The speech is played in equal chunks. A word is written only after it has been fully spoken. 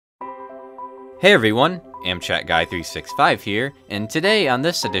Hey everyone, Amtrak Guy 365 here, and today on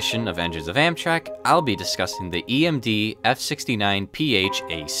this edition of Engines of Amtrak, I'll be discussing the EMD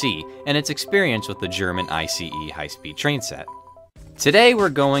F69PHAC and its experience with the German ICE high-speed train set. Today we're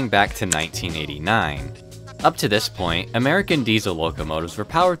going back to 1989. Up to this point, American diesel locomotives were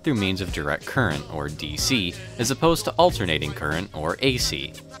powered through means of direct current, or DC, as opposed to alternating current, or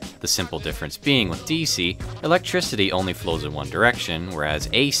AC. The simple difference being with DC, electricity only flows in one direction, whereas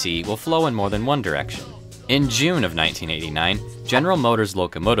AC will flow in more than one direction. In June of 1989, General Motors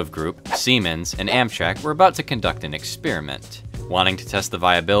Locomotive Group, Siemens, and Amtrak were about to conduct an experiment. Wanting to test the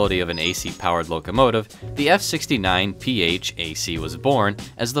viability of an AC-powered locomotive, the F69PHAC was born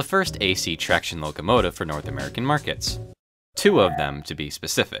as the first AC traction locomotive for North American markets. Two of them, to be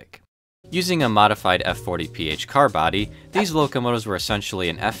specific. Using a modified F40PH car body, these locomotives were essentially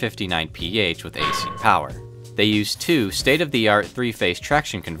an F59PH with AC power. They used two state-of-the-art three-phase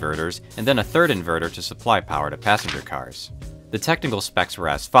traction converters and then a third inverter to supply power to passenger cars. The technical specs were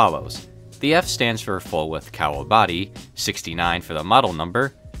as follows. The F stands for full-width cowl body, 69 for the model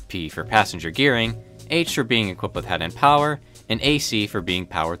number, P for passenger gearing, H for being equipped with head-end power, and AC for being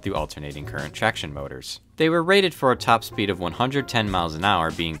powered through alternating current traction motors. They were rated for a top speed of 110 miles an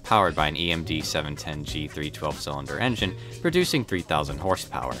hour, being powered by an EMD 710G 312-cylinder engine, producing 3,000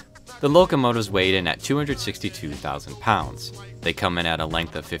 horsepower. The locomotives weighed in at 262,000 pounds. They come in at a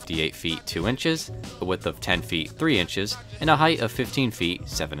length of 58 feet 2 inches, a width of 10 feet 3 inches, and a height of 15 feet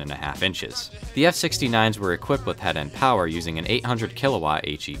 7.5 inches. The F69s were equipped with head-end power using an 800 kilowatt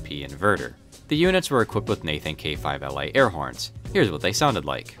HEP inverter. The units were equipped with Nathan K5LA air horns. Here's what they sounded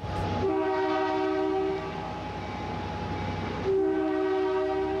like.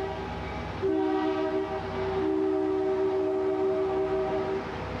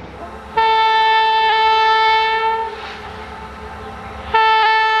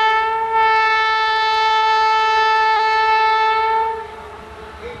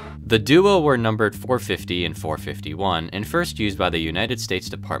 The duo were numbered 450 and 451 and first used by the United States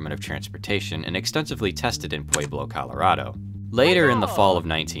Department of Transportation and extensively tested in Pueblo, Colorado. Later in the fall of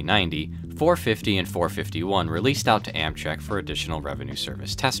 1990, 450 and 451 released out to Amtrak for additional revenue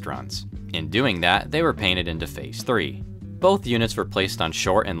service test runs. In doing that, they were painted into Phase 3. Both units were placed on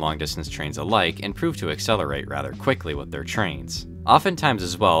short and long-distance trains alike and proved to accelerate rather quickly with their trains. Oftentimes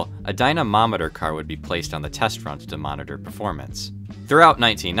as well, a dynamometer car would be placed on the test runs to monitor performance. Throughout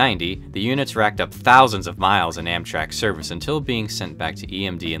 1990, the units racked up thousands of miles in Amtrak service until being sent back to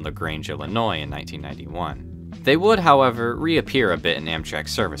EMD in LaGrange, Illinois in 1991. They would, however, reappear a bit in Amtrak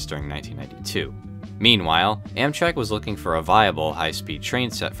service during 1992. Meanwhile, Amtrak was looking for a viable high-speed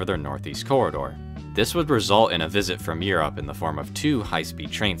train set for their Northeast corridor. This would result in a visit from Europe in the form of two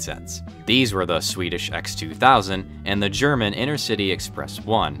high-speed train sets. These were the Swedish X2000 and the German Intercity Express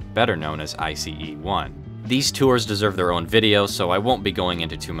 1, better known as ICE-1. These tours deserve their own video, so I won't be going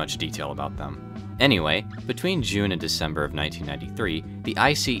into too much detail about them. Anyway, between June and December of 1993, the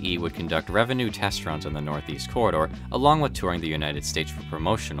ICE would conduct revenue test runs on the Northeast Corridor, along with touring the United States for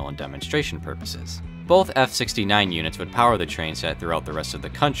promotional and demonstration purposes. Both F69 units would power the train set throughout the rest of the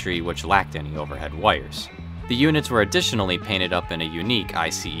country, which lacked any overhead wires. The units were additionally painted up in a unique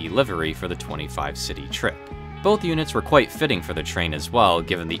ICE livery for the 25-city trip. Both units were quite fitting for the train as well,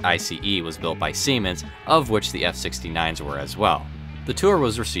 given the ICE was built by Siemens, of which the F69s were as well. The tour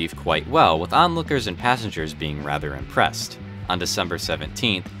was received quite well, with onlookers and passengers being rather impressed. On December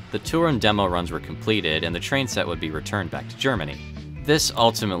 17th, the tour and demo runs were completed and the train set would be returned back to Germany. This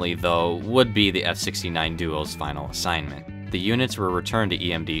ultimately, though, would be the F69 duo's final assignment. The units were returned to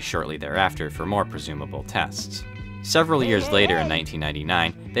EMD shortly thereafter for more presumable tests. Several years later in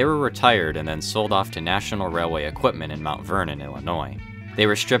 1999, they were retired and then sold off to National Railway Equipment in Mount Vernon, Illinois. They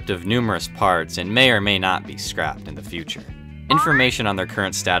were stripped of numerous parts and may or may not be scrapped in the future. Information on their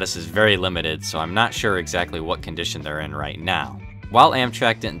current status is very limited, so I'm not sure exactly what condition they're in right now. While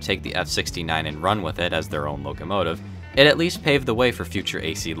Amtrak didn't take the F69 and run with it as their own locomotive, it at least paved the way for future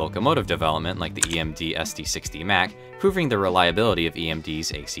AC locomotive development like the EMD SD60MAC, proving the reliability of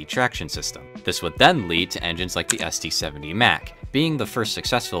EMD's AC traction system. This would then lead to engines like the SD70MAC, being the first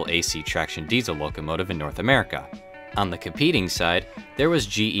successful AC traction diesel locomotive in North America. On the competing side, there was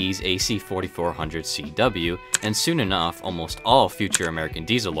GE's AC4400CW, and soon enough, almost all future American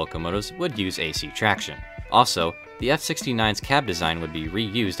diesel locomotives would use AC traction. Also, the F69's cab design would be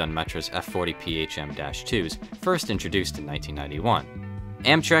reused on Metra's F40PHM-2s, first introduced in 1991.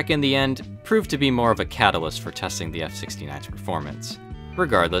 Amtrak, in the end, proved to be more of a catalyst for testing the F69's performance.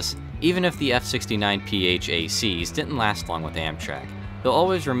 Regardless, even if the F69PHACs didn't last long with Amtrak, they'll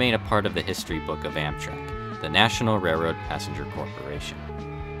always remain a part of the history book of Amtrak, the National Railroad Passenger Corporation.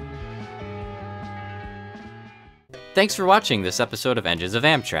 Thanks for watching this episode of Engines of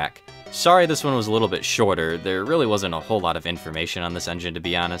Amtrak. Sorry this one was a little bit shorter, there really wasn't a whole lot of information on this engine to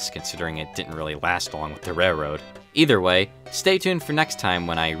be honest, considering it didn't really last long with the railroad. Either way, stay tuned for next time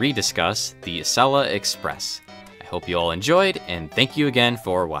when I rediscuss the Acela Express. I hope you all enjoyed, and thank you again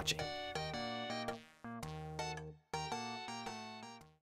for watching.